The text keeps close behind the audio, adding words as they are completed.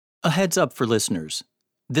A heads up for listeners.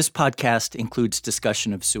 This podcast includes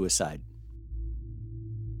discussion of suicide.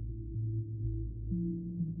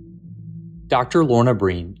 Dr. Lorna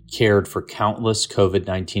Breen cared for countless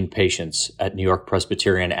COVID-19 patients at New York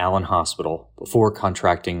Presbyterian Allen Hospital before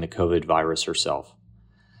contracting the COVID virus herself.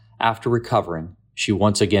 After recovering, she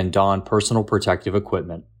once again donned personal protective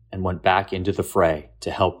equipment and went back into the fray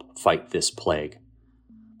to help fight this plague.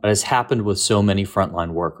 But as happened with so many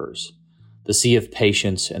frontline workers, the sea of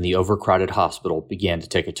patients and the overcrowded hospital began to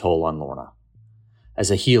take a toll on Lorna. As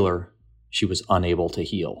a healer, she was unable to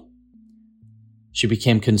heal. She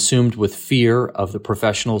became consumed with fear of the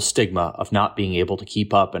professional stigma of not being able to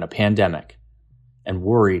keep up in a pandemic and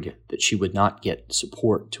worried that she would not get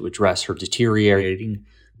support to address her deteriorating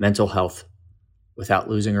mental health without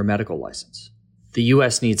losing her medical license. The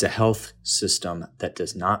U.S. needs a health system that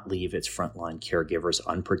does not leave its frontline caregivers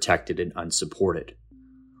unprotected and unsupported.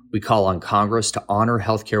 We call on Congress to honor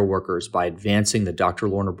healthcare workers by advancing the Dr.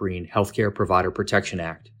 Lorna Breen Healthcare Provider Protection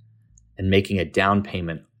Act and making a down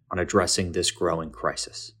payment on addressing this growing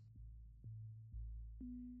crisis.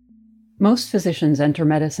 Most physicians enter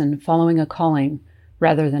medicine following a calling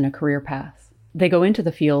rather than a career path. They go into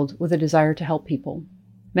the field with a desire to help people.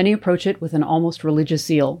 Many approach it with an almost religious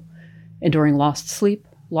zeal, enduring lost sleep,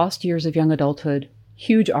 lost years of young adulthood,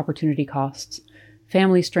 huge opportunity costs,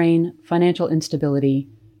 family strain, financial instability,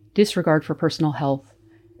 disregard for personal health,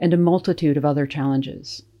 and a multitude of other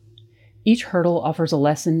challenges. Each hurdle offers a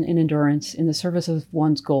lesson in endurance in the service of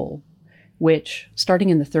one's goal, which, starting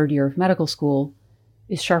in the third year of medical school,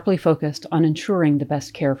 is sharply focused on ensuring the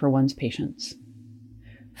best care for one's patients.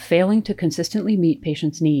 Failing to consistently meet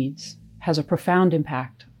patients' needs has a profound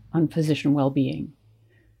impact on physician well-being.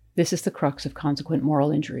 This is the crux of consequent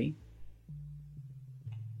moral injury.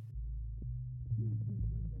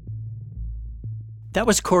 That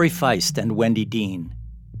was Corey Feist and Wendy Dean.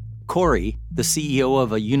 Corey, the CEO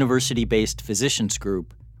of a university-based physicians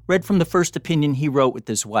group, read from the first opinion he wrote with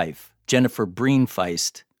his wife, Jennifer Breen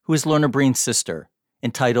Feist, who is Lorna Breen's sister,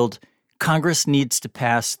 entitled, Congress Needs to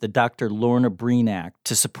Pass the Dr. Lorna Breen Act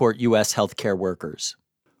to Support U.S. Healthcare Workers.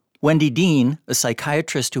 Wendy Dean, a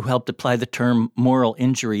psychiatrist who helped apply the term moral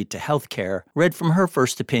injury to healthcare, read from her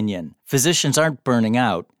first opinion, physicians aren't burning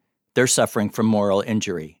out, they're suffering from moral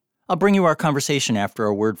injury. I'll bring you our conversation after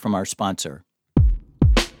a word from our sponsor.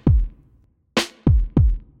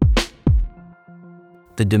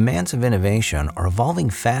 The demands of innovation are evolving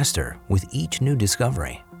faster with each new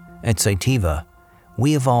discovery. At Cytiva,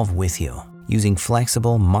 we evolve with you, using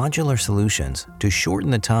flexible, modular solutions to shorten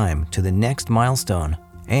the time to the next milestone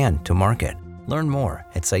and to market. Learn more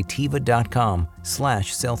at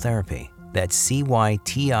cytiva.com/cell therapy. That's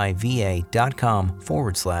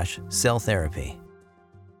CYTIVA.com/cell therapy.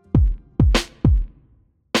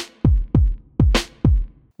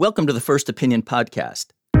 Welcome to the First Opinion Podcast.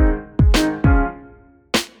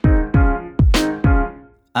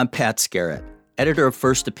 I'm Pat Scarrett, editor of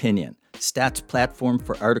First Opinion, stats platform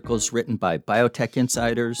for articles written by biotech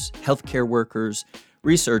insiders, healthcare workers,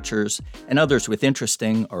 researchers, and others with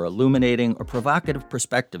interesting or illuminating or provocative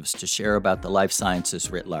perspectives to share about the life sciences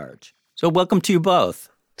writ large. So welcome to you both.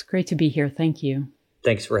 It's great to be here. Thank you.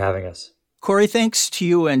 Thanks for having us. Corey, thanks to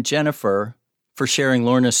you and Jennifer for sharing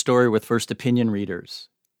Lorna's story with First Opinion readers.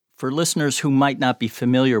 For listeners who might not be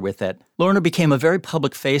familiar with it, Lorna became a very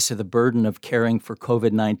public face of the burden of caring for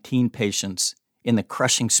COVID-19 patients in the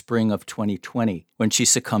crushing spring of 2020 when she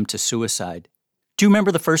succumbed to suicide. Do you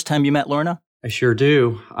remember the first time you met Lorna? I sure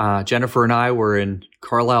do. Jennifer and I were in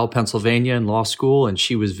Carlisle, Pennsylvania in law school, and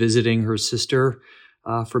she was visiting her sister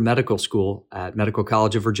for medical school at Medical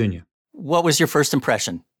College of Virginia. What was your first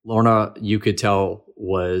impression? Lorna, you could tell,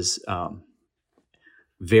 was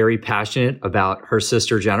very passionate about her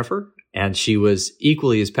sister, Jennifer, and she was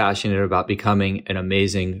equally as passionate about becoming an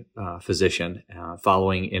amazing physician,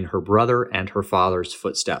 following in her brother and her father's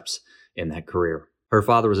footsteps in that career. Her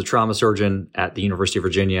father was a trauma surgeon at the University of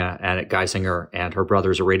Virginia and at Geisinger, and her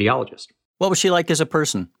brother's a radiologist. What was she like as a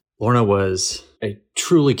person? Lorna was a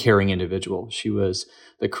truly caring individual. She was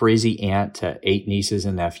the crazy aunt to 8 nieces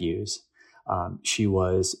and nephews. She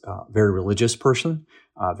was a very religious person,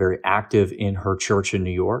 very active in her church in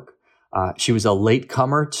New York. She was a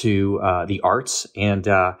latecomer to the arts and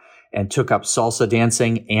took up salsa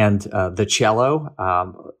dancing and the cello,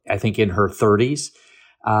 I think in her 30s.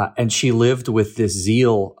 And she lived with this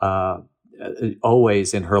zeal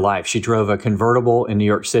always in her life. She drove a convertible in New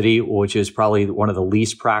York City, which is probably one of the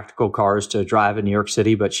least practical cars to drive in New York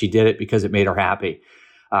City, but she did it because it made her happy.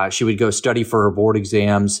 She would go study for her board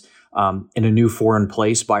exams in a new foreign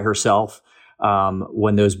place by herself.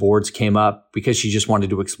 when those boards came up, because she just wanted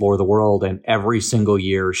to explore the world. And every single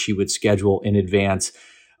year she would schedule in advance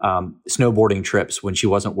snowboarding trips when she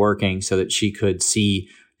wasn't working so that she could see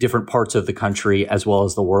different parts of the country as well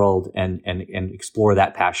as the world and explore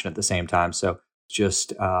that passion at the same time. So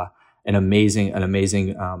just an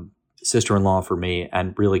amazing sister-in-law for me,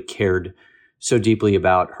 and really cared so deeply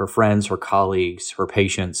about her friends, her colleagues, her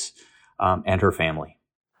patients, and her family.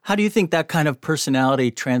 How do you think that kind of personality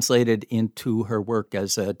translated into her work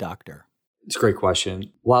as a doctor? It's a great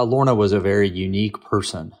question. While Lorna was a very unique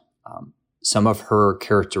person, some of her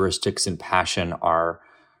characteristics and passion are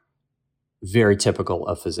very typical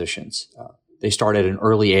of physicians. They start at an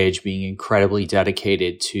early age being incredibly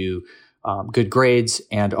dedicated to good grades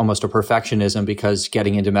and almost a perfectionism, because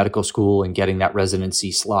getting into medical school and getting that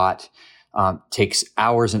residency slot takes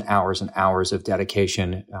hours and hours and hours of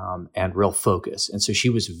dedication and real focus. And so she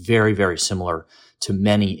was very, very similar to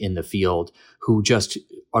many in the field who just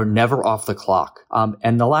are never off the clock.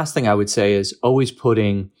 And the last thing I would say is always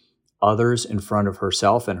putting others in front of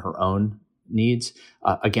herself and her own needs.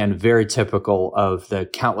 Again, very typical of the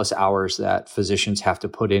countless hours that physicians have to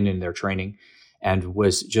put in their training, and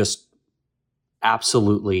was just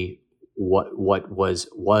absolutely what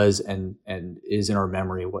was and is in our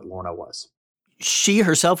memory what Lorna was. She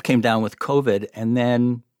herself came down with COVID and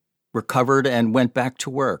then recovered and went back to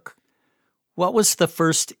work. What was the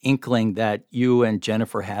first inkling that you and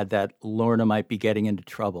Jennifer had that Lorna might be getting into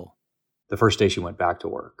trouble? The first day she went back to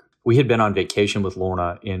work. We had been on vacation with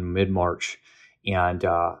Lorna in mid-March, and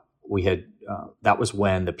we had that was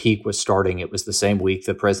when the peak was starting. It was the same week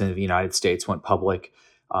the President of the United States went public.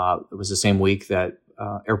 It was the same week that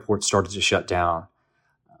airports started to shut down.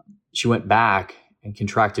 She went back and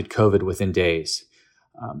contracted COVID within days.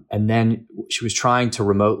 And then she was trying to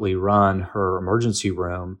remotely run her emergency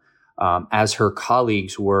room as her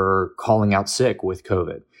colleagues were calling out sick with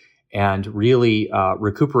COVID, and really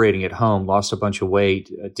recuperating at home, lost a bunch of weight,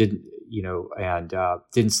 didn't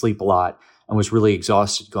sleep a lot, and was really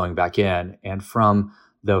exhausted going back in. And from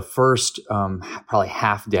the first probably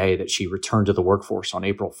half day that she returned to the workforce on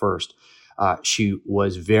April 1st, she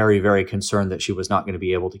was very, very concerned that she was not going to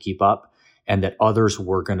be able to keep up, and that others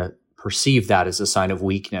were going to perceive that as a sign of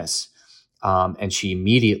weakness. And she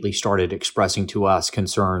immediately started expressing to us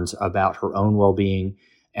concerns about her own well-being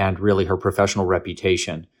and really her professional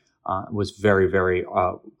reputation. Was very, very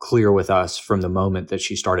clear with us from the moment that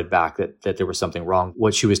she started back that there was something wrong.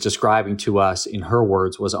 What she was describing to us, in her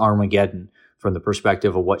words, was Armageddon from the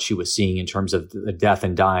perspective of what she was seeing in terms of the death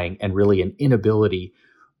and dying, and really an inability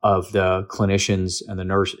of the clinicians and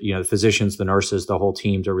the physicians, the nurses, the whole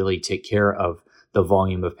team to really take care of the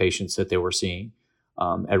volume of patients that they were seeing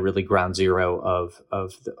at really ground zero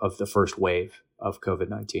of the first wave of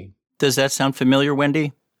COVID-19. Does that sound familiar,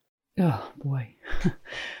 Wendy? Oh, boy.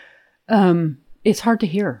 It's hard to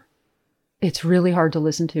hear. It's really hard to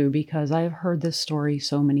listen to, because I have heard this story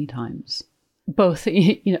so many times. Both,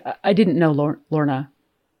 I didn't know Lorna,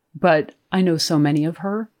 but I know so many of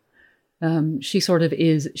her. She sort of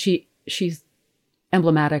is, she's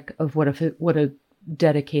emblematic of what a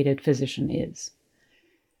dedicated physician is.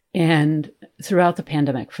 And throughout the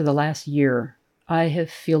pandemic, for the last year, I have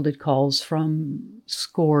fielded calls from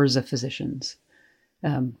scores of physicians,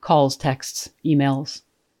 calls, texts, emails,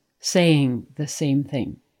 saying the same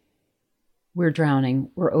thing. We're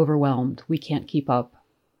drowning, we're overwhelmed, we can't keep up,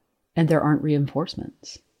 and there aren't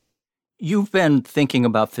reinforcements. You've been thinking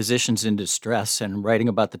about physicians in distress and writing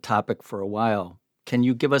about the topic for a while. Can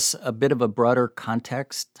you give us a bit of a broader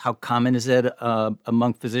context? How common is it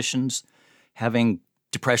among physicians having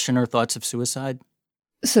depression or thoughts of suicide?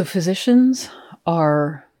 So physicians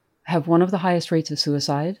have one of the highest rates of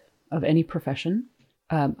suicide of any profession.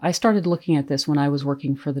 I started looking at this when I was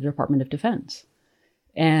working for the Department of Defense.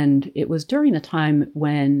 And it was during a time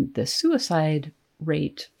when the suicide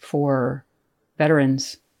rate for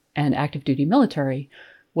veterans and active duty military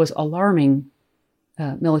was alarming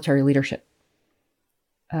military leadership.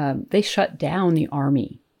 They shut down the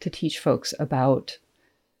Army to teach folks about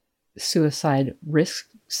suicide risk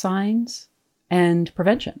signs and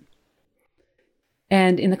prevention.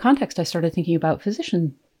 And in the context, I started thinking about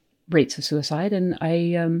physician rates of suicide, and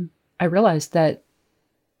I realized that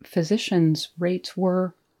physicians' rates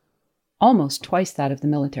were almost twice that of the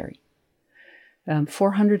military,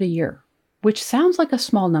 400 a year, which sounds like a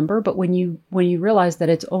small number, but when you realize that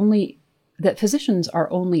that physicians are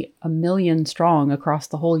only 1 million strong across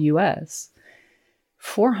the whole U.S.,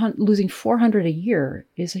 losing 400 a year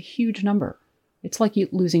is a huge number. It's like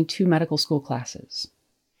losing 2 medical school classes.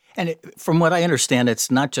 And from what I understand,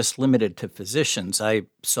 it's not just limited to physicians. I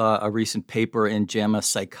saw a recent paper in JAMA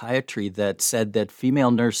Psychiatry that said that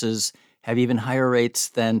female nurses have even higher rates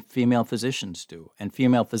than female physicians do. And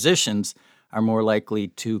female physicians are more likely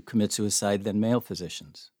to commit suicide than male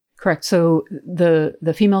physicians. Correct. So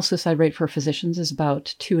the female suicide rate for physicians is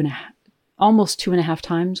about almost 2.5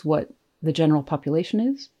 times what the general population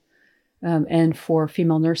is. And for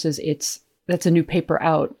female nurses, that's a new paper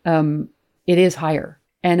out. It is higher.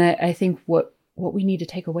 And I think what we need to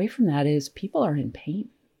take away from that is people are in pain.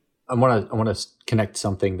 I want to connect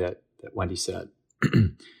something that Wendy said.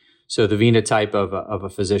 So the phenotype of a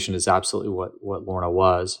physician is absolutely what Lorna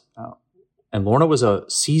was. And Lorna was a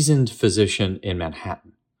seasoned physician in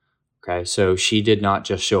Manhattan. Okay, so she did not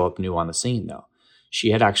just show up new on the scene, though. She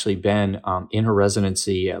had actually been in her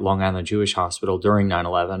residency at Long Island Jewish Hospital during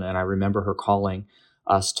 9/11, and I remember her calling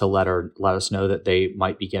us to let us know that they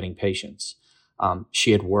might be getting patients.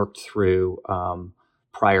 She had worked through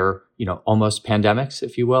prior, almost pandemics,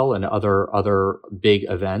 if you will, and other big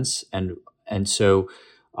events, and so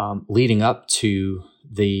leading up to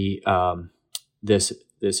the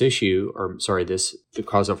this issue, the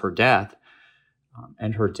cause of her death,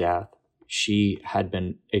 she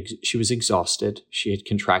was exhausted. She had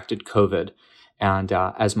contracted COVID, and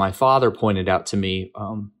as my father pointed out to me,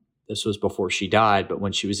 this was before she died, but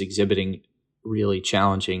when she was exhibiting really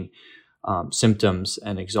challenging symptoms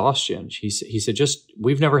and exhaustion, he said,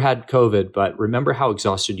 we've never had COVID, but remember how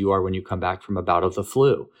exhausted you are when you come back from a bout of the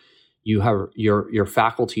flu. You have your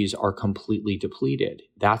faculties are completely depleted.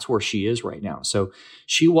 That's where she is right now. So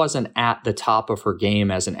she wasn't at the top of her game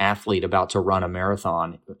as an athlete about to run a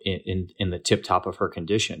marathon in the tip top of her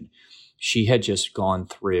condition. She had just gone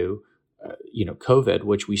through, COVID,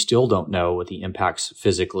 which we still don't know what the impacts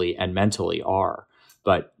physically and mentally are.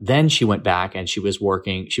 But then she went back and she was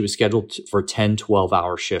scheduled for 10,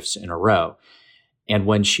 12-hour shifts in a row. And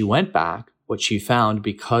when she went back, what she found,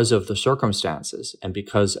 because of the circumstances and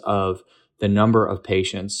because of the number of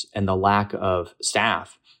patients and the lack of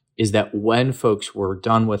staff, is that when folks were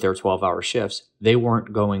done with their 12-hour shifts, they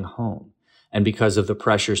weren't going home. And because of the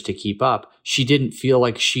pressures to keep up, she didn't feel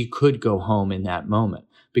like she could go home in that moment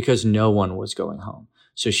because no one was going home.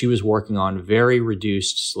 So she was working on very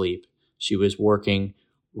reduced sleep. She was working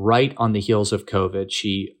right on the heels of COVID.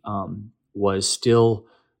 She was still,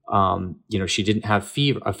 she didn't have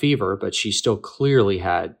a fever, but she still clearly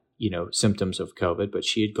had, symptoms of COVID, but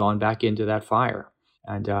she had gone back into that fire,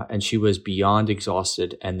 and she was beyond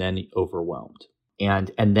exhausted and then overwhelmed.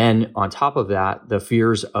 And then on top of that, the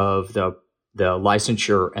fears of the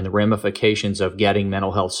licensure and the ramifications of getting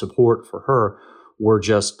mental health support for her were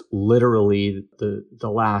just literally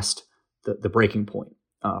the breaking point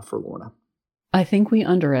for Lorna. I think we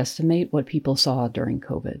underestimate what people saw during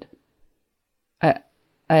COVID.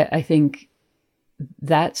 I think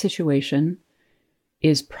that situation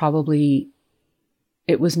is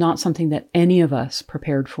it was not something that any of us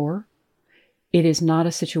prepared for. It is not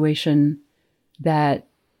a situation that,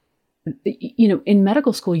 in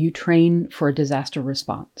medical school, you train for a disaster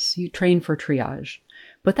response. You train for triage.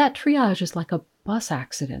 But that triage is like a bus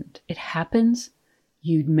accident. It happens,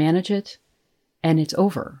 you manage it, and it's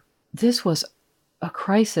over. This was a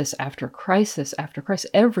crisis after crisis after crisis,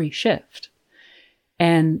 every shift.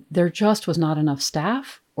 And there just was not enough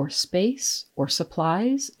staff or space or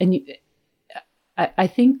supplies. And I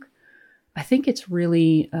think it's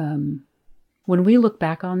really, when we look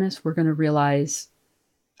back on this, we're going to realize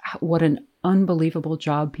what an unbelievable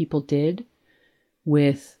job people did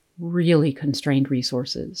with really constrained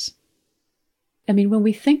resources. I mean, when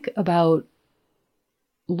we think about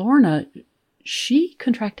Lorna, she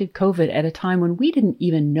contracted COVID at a time when we didn't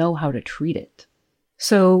even know how to treat it.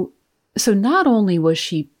 So not only was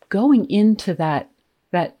she going into that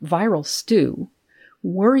viral stew,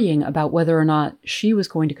 worrying about whether or not she was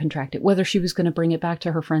going to contract it, whether she was going to bring it back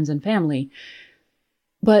to her friends and family,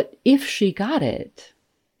 but if she got it,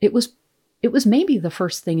 it was maybe the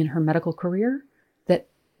first thing in her medical career that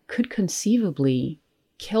could conceivably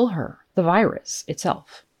kill her, the virus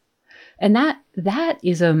itself. And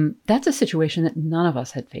that's a situation that none of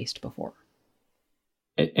us had faced before.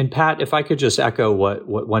 And Pat, if I could just echo what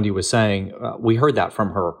Wendy was saying, we heard that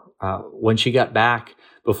from her when she got back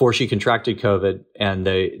before she contracted COVID, and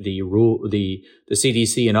the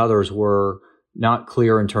CDC and others were not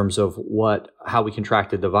clear in terms of how we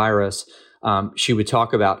contracted the virus. She would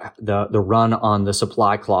talk about the run on the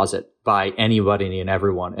supply closet by anybody and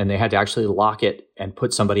everyone, and they had to actually lock it and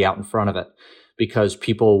put somebody out in front of it, because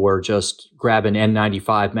people were just grabbing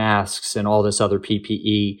N95 masks and all this other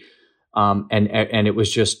PPE. And it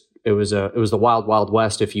was just it was the wild, wild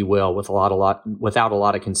west, if you will, without a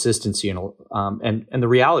lot of consistency. And the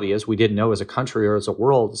reality is we didn't know as a country or as a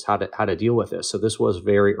world how to deal with this. So this was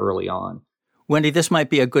very early on. Wendy, this might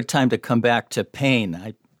be a good time to come back to pain.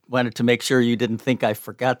 I wanted to make sure you didn't think I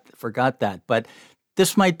forgot that, but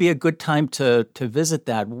this might be a good time to visit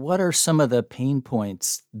that. What are some of the pain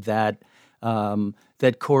points that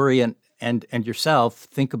that Corey and yourself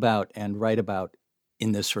think about and write about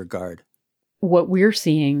in this regard? What we're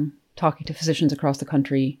seeing, talking to physicians across the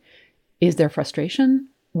country, is their frustration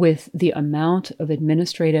with the amount of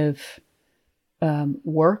administrative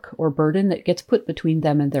work or burden that gets put between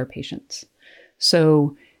them and their patients.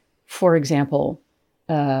 So, for example,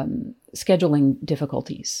 scheduling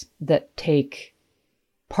difficulties that take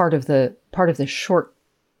part of the short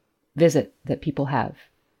visit that people have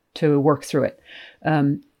to work through it.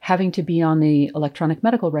 Having to be on the electronic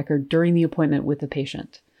medical record during the appointment with the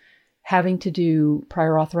patient. Having to do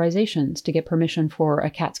prior authorizations to get permission for a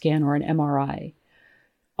CAT scan or an MRI.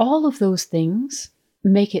 All of those things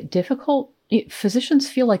make it difficult. Physicians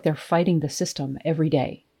feel like they're fighting the system every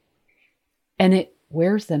day. And it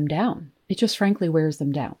wears them down. It just frankly wears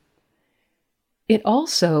them down. It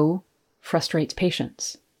also frustrates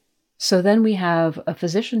patients. So then we have a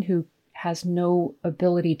physician who has no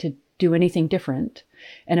ability to do anything different,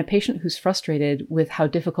 and a patient who's frustrated with how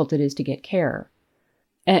difficult it is to get care.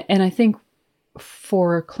 And I think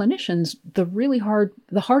for clinicians,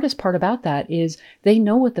 the hardest part about that is they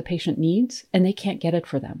know what the patient needs and they can't get it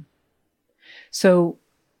for them. So,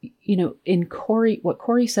 what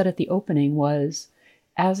Corey said at the opening was,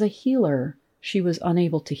 as a healer, she was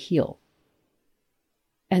unable to heal.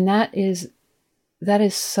 And that is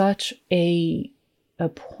such a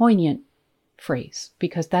poignant phrase,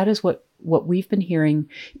 because that is what we've been hearing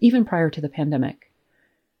even prior to the pandemic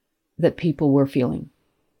that people were feeling.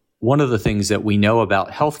 One of the things that we know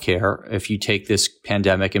about healthcare, if you take this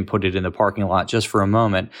pandemic and put it in the parking lot just for a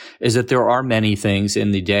moment, is that there are many things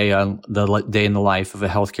in the day in the life of a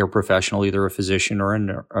healthcare professional, either a physician or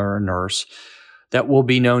a nurse, that will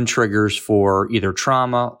be known triggers for either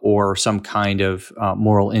trauma or some kind of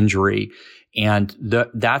moral injury. And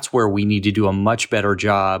that's where we need to do a much better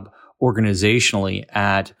job organizationally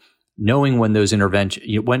at knowing when those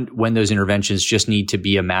interventions just need to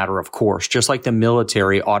be a matter of course. Just like the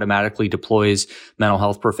military automatically deploys mental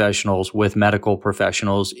health professionals with medical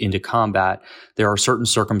professionals into combat, there are certain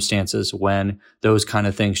circumstances when those kind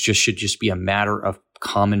of things should be a matter of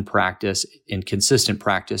common practice and consistent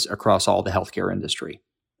practice across all the healthcare industry.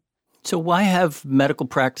 So why have medical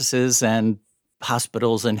practices and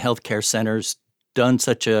hospitals and healthcare centers done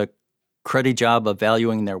such a cruddy job of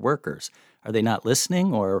valuing their workers? Are they not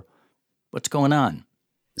listening, or what's going on?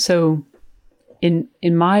 So in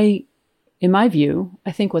my view,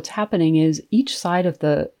 I think what's happening is each side of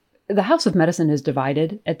the House of Medicine is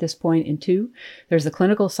divided at this point in two. There's the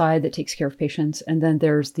clinical side that takes care of patients, and then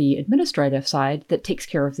there's the administrative side that takes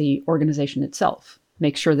care of the organization itself,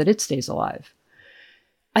 makes sure that it stays alive.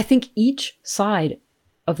 I think each side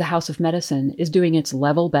of the House of Medicine is doing its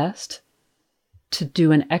level best to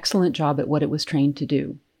do an excellent job at what it was trained to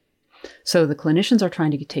do. So the clinicians are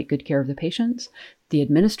trying to take good care of the patients. The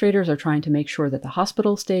administrators are trying to make sure that the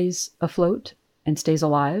hospital stays afloat and stays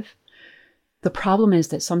alive. The problem is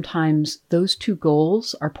that sometimes those two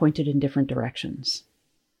goals are pointed in different directions.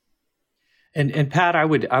 And Pat, I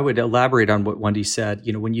would elaborate on what Wendy said.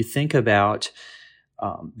 When you think about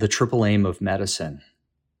the triple aim of medicine,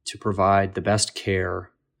 to provide the best care,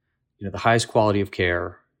 the highest quality of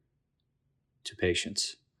care to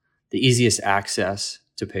patients, the easiest access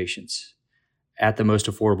to patients, at the most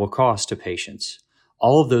affordable cost to patients.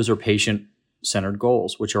 All of those are patient-centered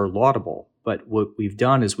goals, which are laudable. But what we've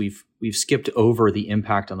done is we've skipped over the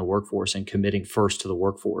impact on the workforce and committing first to the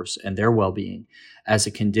workforce and their well-being as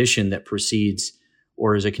a condition that precedes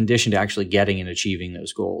or as a condition to actually getting and achieving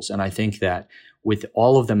those goals. And I think that with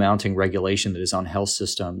all of the mounting regulation that is on health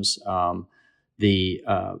systems, the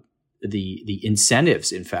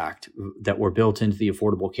incentives, in fact, that were built into the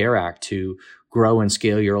Affordable Care Act to grow and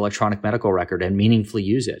scale your electronic medical record and meaningfully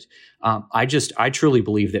use it. I truly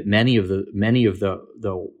believe that many of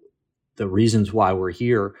the reasons why we're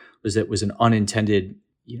here was that it was an unintended,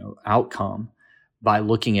 outcome by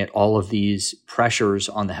looking at all of these pressures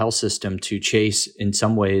on the health system to chase, in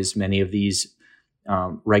some ways, many of these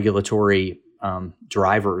regulatory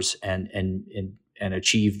drivers and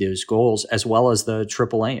achieve those goals, as well as the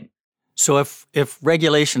triple aim. So if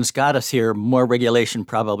regulations got us here, more regulation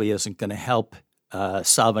probably isn't going to help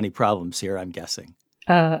solve any problems here, I'm guessing.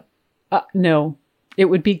 No, it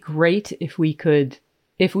would be great if we could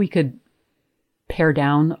pare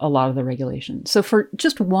down a lot of the regulations. So for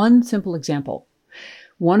just one simple example,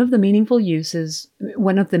 one of the meaningful use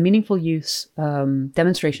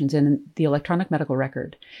demonstrations in the electronic medical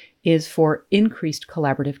record is for increased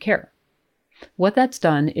collaborative care. What that's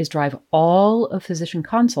done is drive all of physician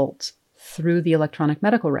consults through the electronic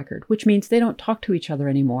medical record, which means they don't talk to each other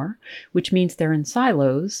anymore, which means they're in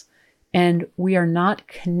silos, and we are not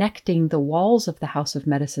connecting the walls of the House of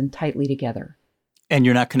Medicine tightly together. And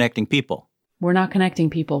you're not connecting people. We're not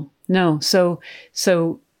connecting people. No. So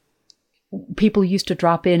people used to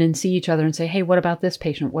drop in and see each other and say, hey, what about this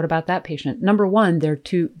patient? What about that patient? Number one, they're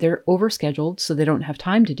overscheduled, so they don't have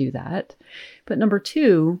time to do that. But number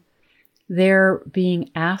two, they're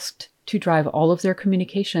being asked to drive all of their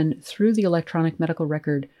communication through the electronic medical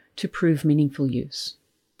record to prove meaningful use.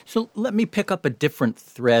 So let me pick up a different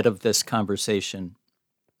thread of this conversation.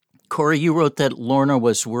 Corey, you wrote that Lorna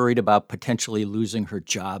was worried about potentially losing her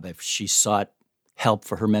job if she sought help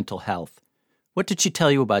for her mental health. What did she tell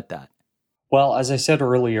you about that? Well, as I said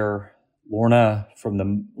earlier, Lorna,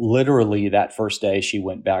 from literally that first day she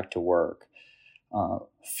went back to work,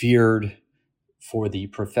 feared for the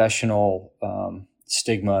professional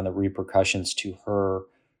stigma and the repercussions to her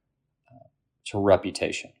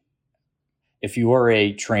reputation. If you are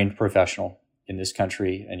a trained professional in this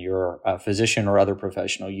country and you're a physician or other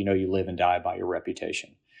professional, you know you live and die by your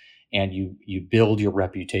reputation. And you build your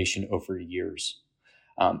reputation over years.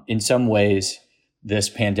 In some ways, this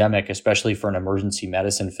pandemic, especially for an emergency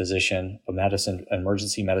medicine physician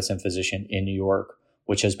in New York,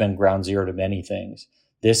 which has been ground zero to many things,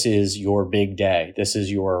 this is your big day. This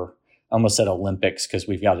is your, I almost said Olympics because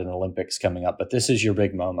we've got an Olympics coming up, but this is your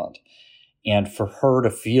big moment. And for her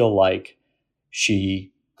to feel like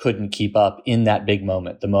she couldn't keep up in that big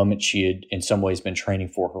moment, the moment she had in some ways been training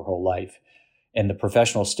for her whole life, and the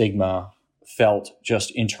professional stigma felt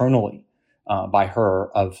just internally by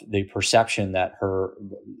her of the perception that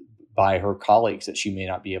by her colleagues that she may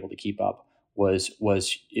not be able to keep up was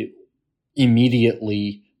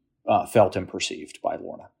immediately felt and perceived by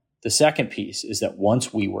Lorna. The second piece is that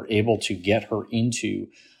once we were able to get her into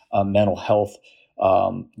a mental health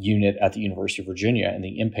unit at the University of Virginia in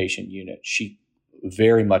the inpatient unit, she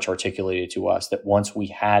very much articulated to us that once we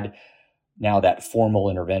had now that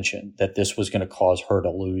formal intervention, that this was going to cause her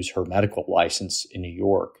to lose her medical license in New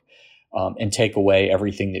York and take away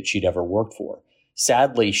everything that she'd ever worked for.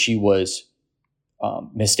 Sadly, she was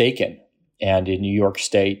mistaken. And in New York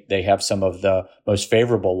State, they have some of the most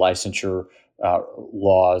favorable licensure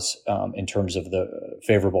laws in terms of the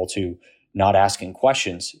favorable to not asking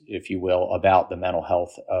questions, if you will, about the mental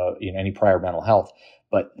health, any prior mental health.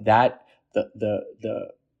 But that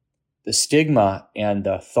the stigma and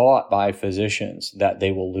the thought by physicians that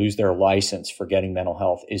they will lose their license for getting mental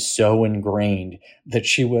health is so ingrained that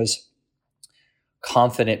she was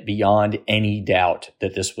confident beyond any doubt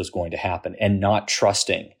that this was going to happen and not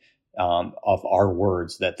trusting of our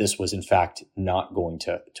words that this was in fact not going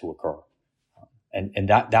to occur. And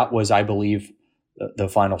that was, I believe, the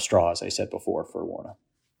final straw, as I said before, for Lorna.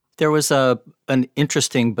 There was an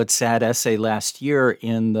interesting but sad essay last year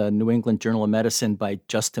in the New England Journal of Medicine by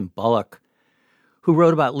Justin Bullock, who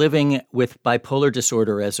wrote about living with bipolar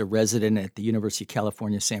disorder as a resident at the University of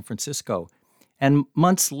California, San Francisco. And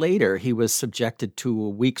months later, he was subjected to a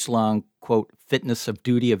weeks-long, quote, fitness of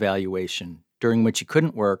duty evaluation, during which he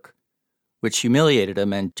couldn't work, which humiliated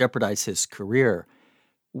him and jeopardized his career.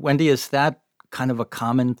 Wendy, is that kind of a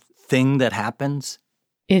common thing that happens?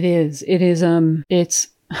 It is.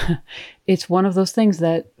 It's one of those things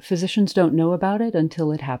that physicians don't know about it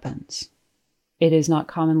until it happens. It is not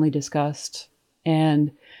commonly discussed,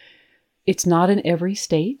 and it's not in every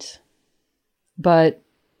state, but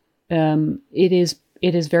it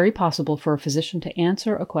is very possible for a physician to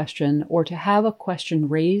answer a question or to have a question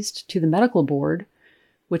raised to the medical board,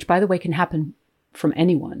 which, by the way, can happen from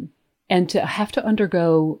anyone, and to have to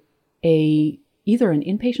undergo either an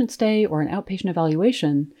inpatient stay or an outpatient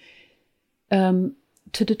evaluation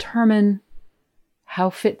to determine how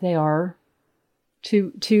fit they are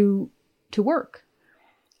to work.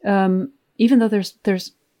 Even though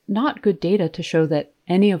there's not good data to show that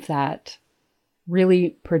any of that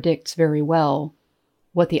really predicts very well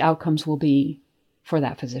what the outcomes will be for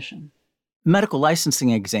that physician. Medical licensing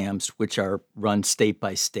exams, which are run state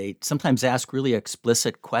by state, sometimes ask really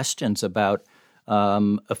explicit questions about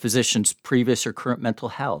a physician's previous or current mental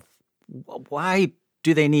health. Why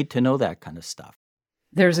do they need to know that kind of stuff?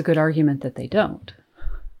 There's a good argument that they don't.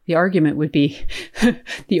 The argument would be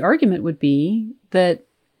that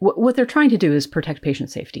what they're trying to do is protect patient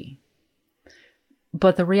safety.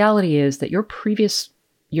 But the reality is that your previous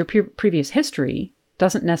history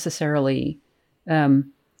doesn't necessarily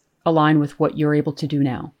align with what you're able to do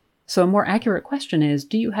now. So a more accurate question is,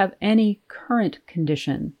 do you have any current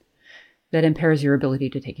condition that impairs your ability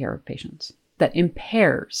to take care of patients? That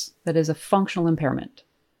is a functional impairment.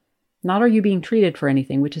 Not are you being treated for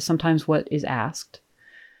anything, which is sometimes what is asked,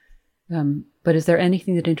 but is there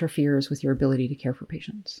anything that interferes with your ability to care for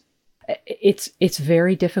patients? It's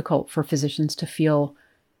very difficult for physicians to feel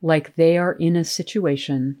like they are in a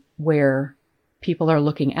situation where people are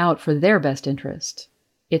looking out for their best interest.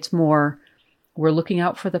 It's more, we're looking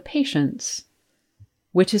out for the patients,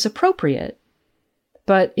 which is appropriate,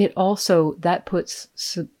 but it also, that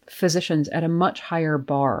puts physicians at a much higher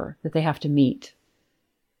bar that they have to meet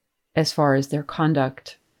as far as their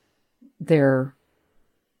conduct, their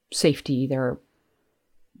safety, their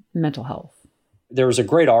mental health. There was a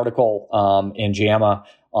great article in JAMA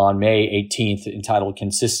on May 18th entitled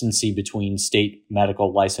Consistency Between State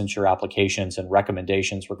Medical Licensure Applications and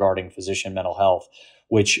Recommendations Regarding Physician Mental Health,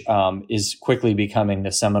 which is quickly becoming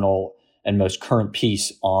the seminal and most current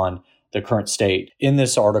piece on the current state. In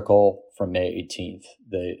this article from May 18th,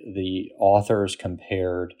 the authors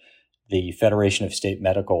compared the Federation of State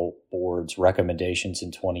Medical Boards recommendations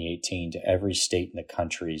in 2018 to every state in the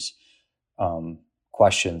country's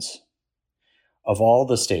questions. Of all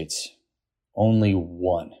the states, only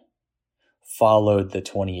one followed the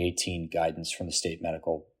 2018 guidance from the State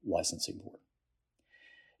Medical Licensing Board,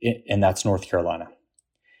 and that's North Carolina.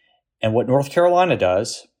 And what North Carolina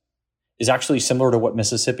does is actually similar to what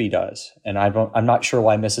Mississippi does. And I'm not sure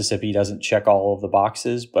why Mississippi doesn't check all of the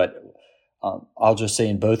boxes, but I'll just say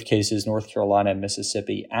in both cases, North Carolina and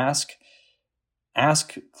Mississippi, ask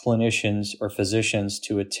clinicians or physicians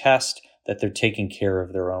to attest that they're taking care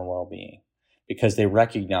of their own well-being, because they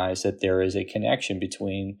recognize that there is a connection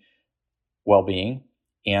between well-being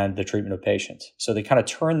and the treatment of patients. So they kind of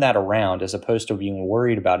turn that around as opposed to being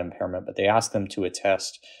worried about impairment, but they ask them to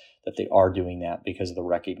attest that they are doing that because of the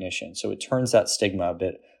recognition. So it turns that stigma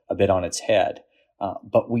a bit on its head.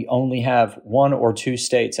 But we only have 1 or 2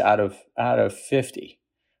 states out of 50.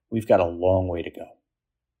 We've got a long way to go.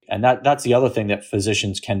 And that's the other thing that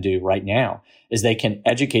physicians can do right now, is they can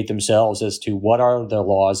educate themselves as to what are the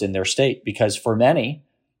laws in their state. Because for many,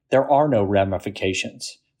 there are no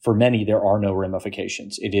ramifications.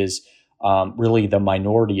 It is really the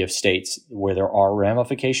minority of states where there are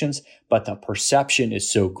ramifications, but the perception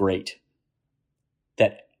is so great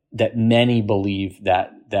that many believe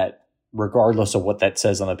that regardless of what that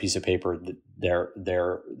says on a piece of paper, they're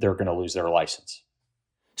going to lose their license.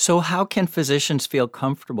 So how can physicians feel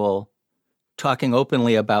comfortable talking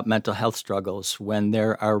openly about mental health struggles when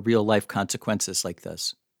there are real-life consequences like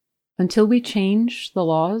this? Until we change the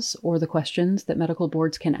laws or the questions that medical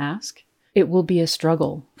boards can ask, it will be a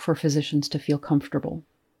struggle for physicians to feel comfortable.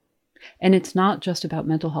 And it's not just about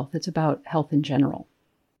mental health, it's about health in general.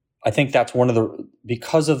 I think that's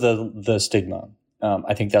because of the stigma,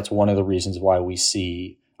 I think that's one of the reasons why we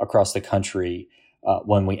see across the country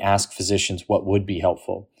when we ask physicians what would be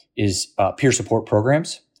helpful is peer support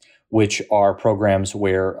programs, which are programs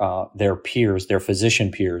where their peers, their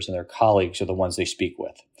physician peers and their colleagues are the ones they speak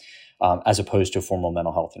with, as opposed to formal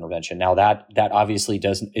mental health intervention. Now that obviously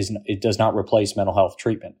does not replace mental health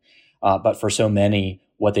treatment, but for so many,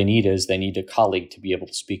 what they need a colleague to be able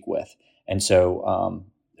to speak with. And so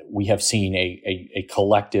we have seen a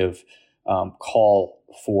collective call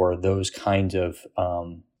for those kinds of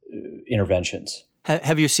interventions.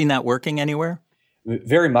 Have you seen that working anywhere?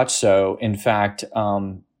 Very much so. In fact,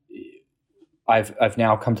 I've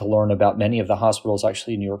now come to learn about many of the hospitals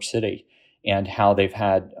actually in New York City and how they've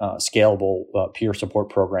had scalable peer support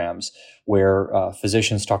programs where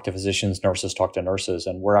physicians talk to physicians, nurses talk to nurses.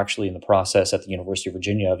 And we're actually in the process at the University of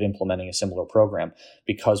Virginia of implementing a similar program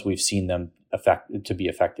because we've seen them to be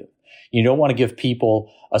effective. You don't want to give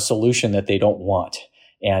people a solution that they don't want.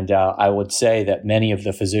 And I would say that many of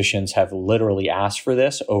the physicians have literally asked for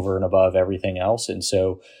this over and above everything else. And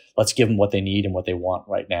so let's give them what they need and what they want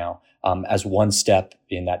right now as one step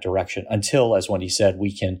in that direction until, as Wendy said,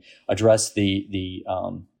 we can address the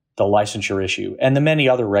licensure issue and the many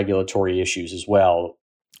other regulatory issues as well.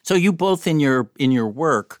 So you both in your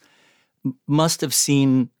work must have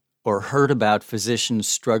seen or heard about physicians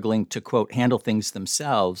struggling to, quote, handle things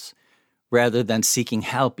themselves rather than seeking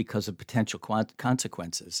help because of potential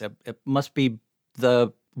consequences. It must be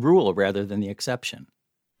the rule rather than the exception.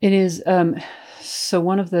 It is. So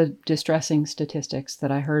one of the distressing statistics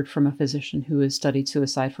that I heard from a physician who has studied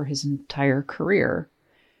suicide for his entire career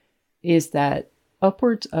is that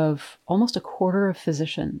upwards of almost a quarter of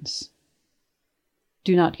physicians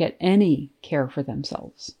do not get any care for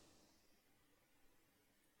themselves.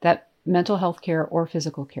 That mental health care or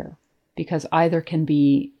physical care. because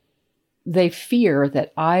they fear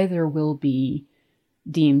that either will be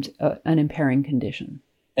deemed an impairing condition.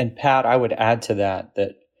 And Pat, I would add to that,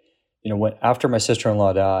 after my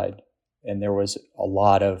sister-in-law died, and there was a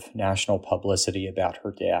lot of national publicity about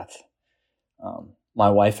her death, my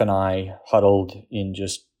wife and I huddled in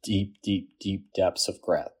just deep, deep, deep depths of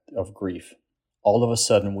grief. All of a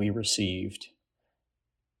sudden, we received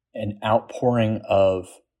an outpouring of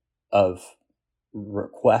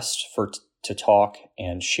requests to talk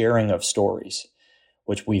and sharing of stories,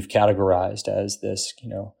 which we've categorized as this,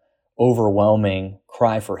 overwhelming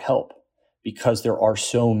cry for help, because there are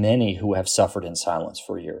so many who have suffered in silence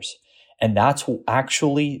for years. And that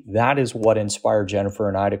is what inspired Jennifer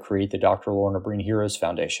and I to create the Dr. Lorna Breen Heroes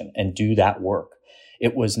Foundation and do that work.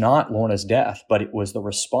 It was not Lorna's death, but it was the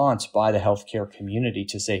response by the healthcare community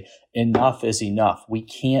to say, enough is enough. We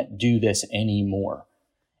can't do this anymore.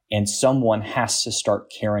 And someone has to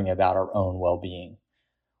start caring about our own well-being.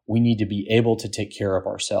 We need to be able to take care of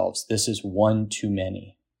ourselves. This is one too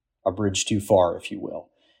many, a bridge too far, if you will.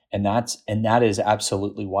 And that is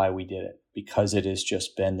absolutely why we did it, because it has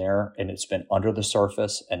just been there and it's been under the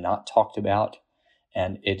surface and not talked about.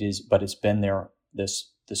 But it's been there this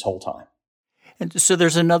whole time. And so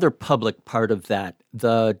there's another public part of that.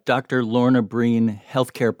 The Dr. Lorna Breen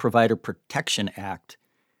Healthcare Provider Protection Act,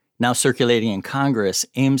 now circulating in Congress,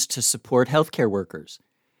 aims to support healthcare workers.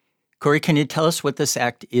 Corey, can you tell us what this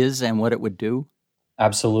act is and what it would do?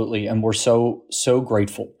 Absolutely. And we're so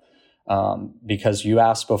grateful because you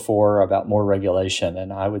asked before about more regulation.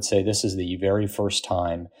 And I would say this is the very first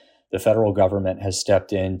time the federal government has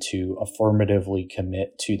stepped in to affirmatively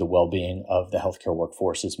commit to the well-being of the healthcare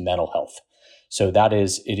workforce's mental health. So it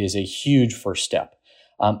is a huge first step.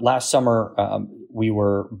 Last summer, we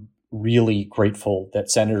were really grateful that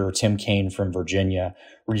Senator Tim Kaine from Virginia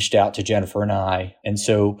reached out to Jennifer and I. And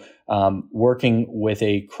so working with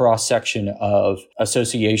a cross-section of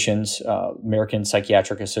associations, American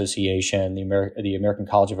Psychiatric Association, the American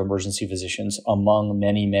College of Emergency Physicians, among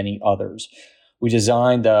many, many others, we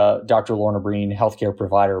designed the Dr. Lorna Breen Healthcare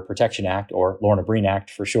Provider Protection Act, or Lorna Breen Act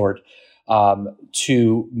for short,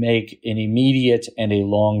 to make an immediate and a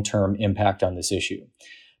long-term impact on this issue.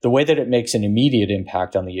 The way that it makes an immediate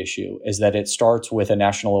impact on the issue is that it starts with a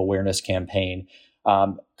national awareness campaign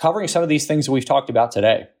covering some of these things that we've talked about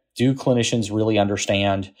today. Do clinicians really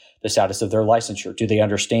understand the status of their licensure? Do they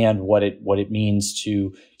understand what it means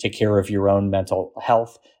to take care of your own mental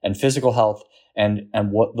health and physical health, and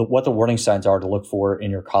what the warning signs are to look for in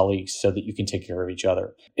your colleagues so that you can take care of each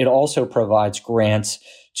other? It also provides grants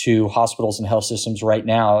to hospitals and health systems right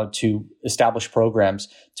now to establish programs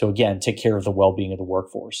to, again, take care of the well-being of the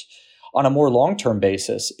workforce. On a more long-term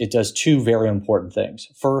basis, it does two very important things.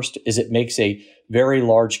 First is it makes a very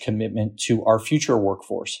large commitment to our future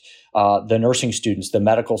workforce, the nursing students, the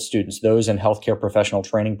medical students, those in healthcare professional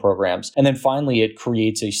training programs. And then finally, it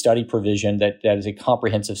creates a study provision that is a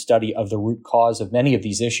comprehensive study of the root cause of many of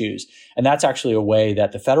these issues. And that's actually a way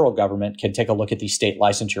that the federal government can take a look at these state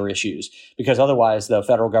licensure issues, because otherwise the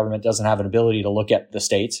federal government doesn't have an ability to look at the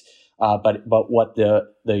states. But what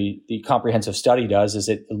the comprehensive study does is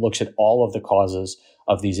it looks at all of the causes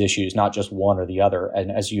of these issues, not just one or the other.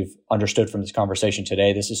 And as you've understood from this conversation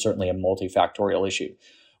today, this is certainly a multifactorial issue.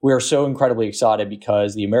 We are so incredibly excited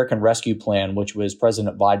because the American Rescue Plan, which was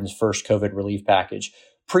President Biden's first COVID relief package,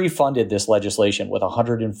 pre-funded this legislation with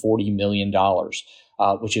 $140 million,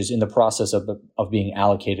 which is in the process of being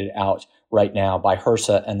allocated out right now by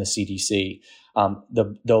HRSA and the CDC.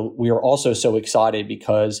 We are also so excited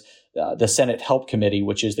because the Senate Help Committee,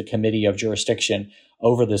 which is the committee of jurisdiction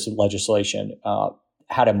over this legislation,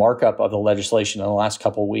 had a markup of the legislation in the last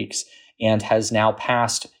couple of weeks and has now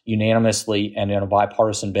passed unanimously and on a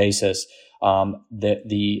bipartisan basis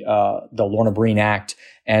the Lorna Breen Act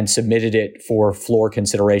and submitted it for floor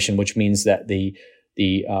consideration, which means that the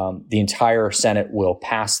entire Senate will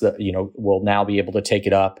pass will now be able to take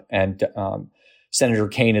it up, and Senator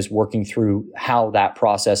Kaine is working through how that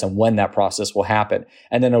process and when that process will happen,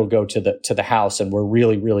 and then it'll go to the House. And we're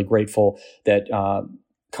really, really grateful that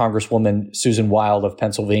Congresswoman Susan Wild of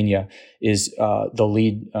Pennsylvania is the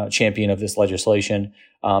lead champion of this legislation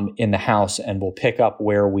in the House, and will pick up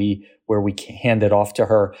where we hand it off to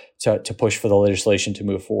her to push for the legislation to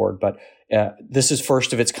move forward. But this is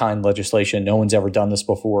first of its kind legislation. No one's ever done this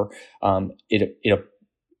before.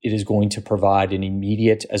 It is going to provide an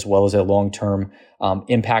immediate as well as a long-term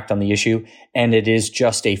impact on the issue. And it is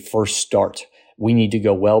just a first start. We need to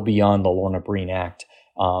go well beyond the Lorna Breen Act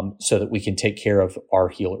so that we can take care of our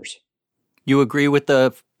healers. You agree with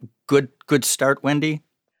the good start, Wendy?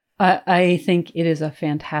 I think it is a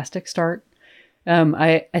fantastic start.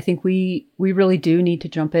 I think we really do need to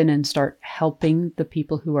jump in and start helping the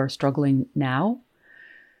people who are struggling now.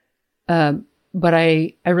 But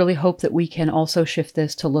I really hope that we can also shift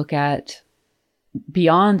this to look at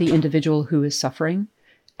beyond the individual who is suffering,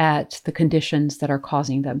 at the conditions that are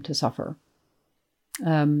causing them to suffer.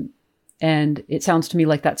 And it sounds to me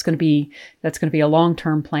like that's going to be a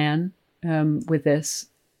long-term plan with this.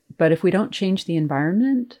 But if we don't change the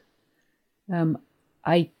environment,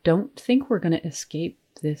 I don't think we're going to escape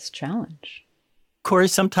this challenge. Corey,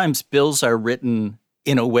 sometimes bills are written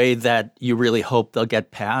in a way that you really hope they'll get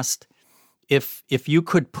passed. If you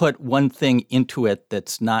could put one thing into it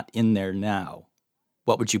that's not in there now,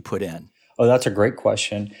 what would you put in? Oh, that's a great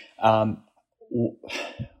question.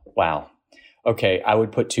 Wow. Okay, I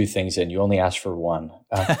would put two things in. You only asked for one.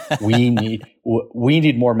 We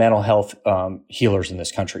need more mental health healers in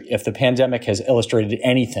this country. If the pandemic has illustrated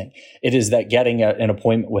anything, it is that getting an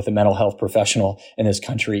appointment with a mental health professional in this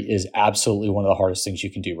country is absolutely one of the hardest things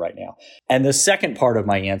you can do right now. And the second part of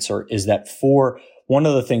my answer is that one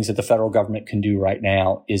of the things that the federal government can do right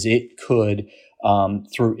now is it could,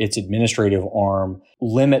 through its administrative arm,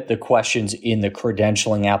 limit the questions in the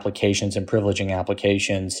credentialing applications and privileging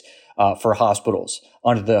applications for hospitals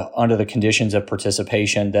under the conditions of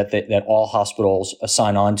participation that all hospitals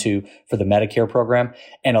sign on to for the Medicare program,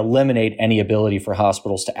 and eliminate any ability for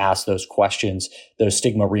hospitals to ask those questions, those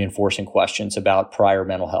stigma reinforcing questions about prior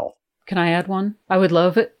mental health. Can I add one? I would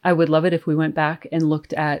love it if we went back and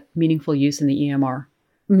looked at meaningful use in the EMR.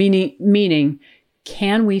 Meaning,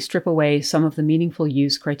 can we strip away some of the meaningful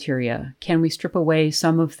use criteria? Can we strip away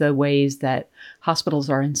some of the ways that hospitals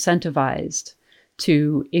are incentivized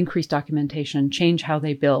to increase documentation, change how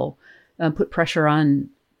they bill, put pressure on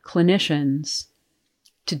clinicians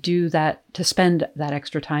to do that, to spend that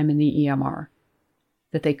extra time in the EMR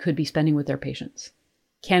that they could be spending with their patients?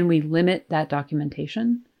 Can we limit that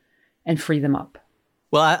documentation and free them up?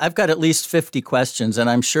 Well, I've got at least 50 questions, and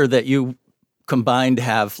I'm sure that you combined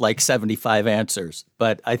have like 75 answers,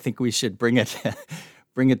 but I think we should bring it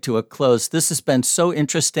to a close. This has been so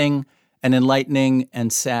interesting and enlightening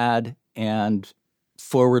and sad and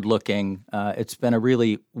forward-looking. It's been a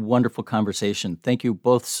really wonderful conversation. Thank you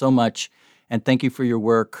both so much, and thank you for your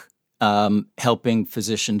work helping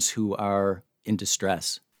physicians who are in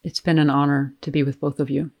distress. It's been an honor to be with both of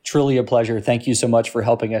you. Truly a pleasure. Thank you so much for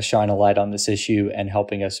helping us shine a light on this issue and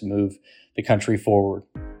helping us move the country forward.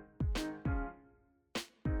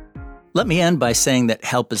 Let me end by saying that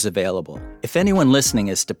help is available. If anyone listening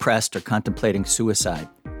is depressed or contemplating suicide,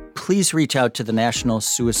 please reach out to the National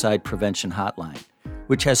Suicide Prevention Hotline,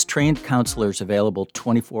 which has trained counselors available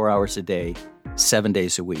 24 hours a day, 7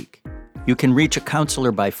 days a week. You can reach a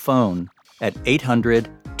counselor by phone at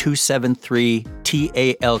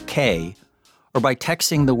 800-273-TALK or by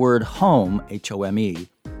texting the word HOME, HOME,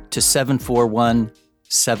 to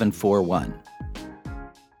 741-741.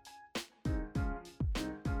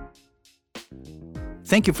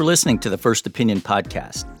 Thank you for listening to the First Opinion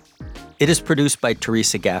podcast. It is produced by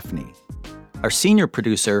Teresa Gaffney. Our senior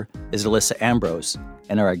producer is Alyssa Ambrose,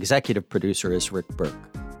 and our executive producer is Rick Burke.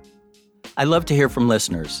 I love to hear from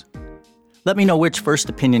listeners. Let me know which First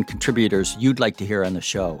Opinion contributors you'd like to hear on the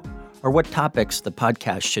show, or what topics the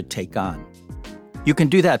podcast should take on. You can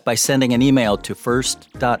do that by sending an email to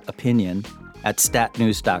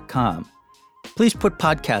first.opinion@statnews.com. Please put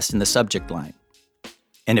podcast in the subject line.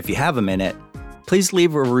 And if you have a minute, please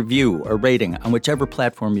leave a review or rating on whichever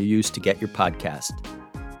platform you use to get your podcast.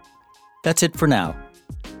 That's it for now.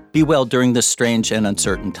 Be well during this strange and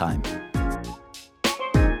uncertain time.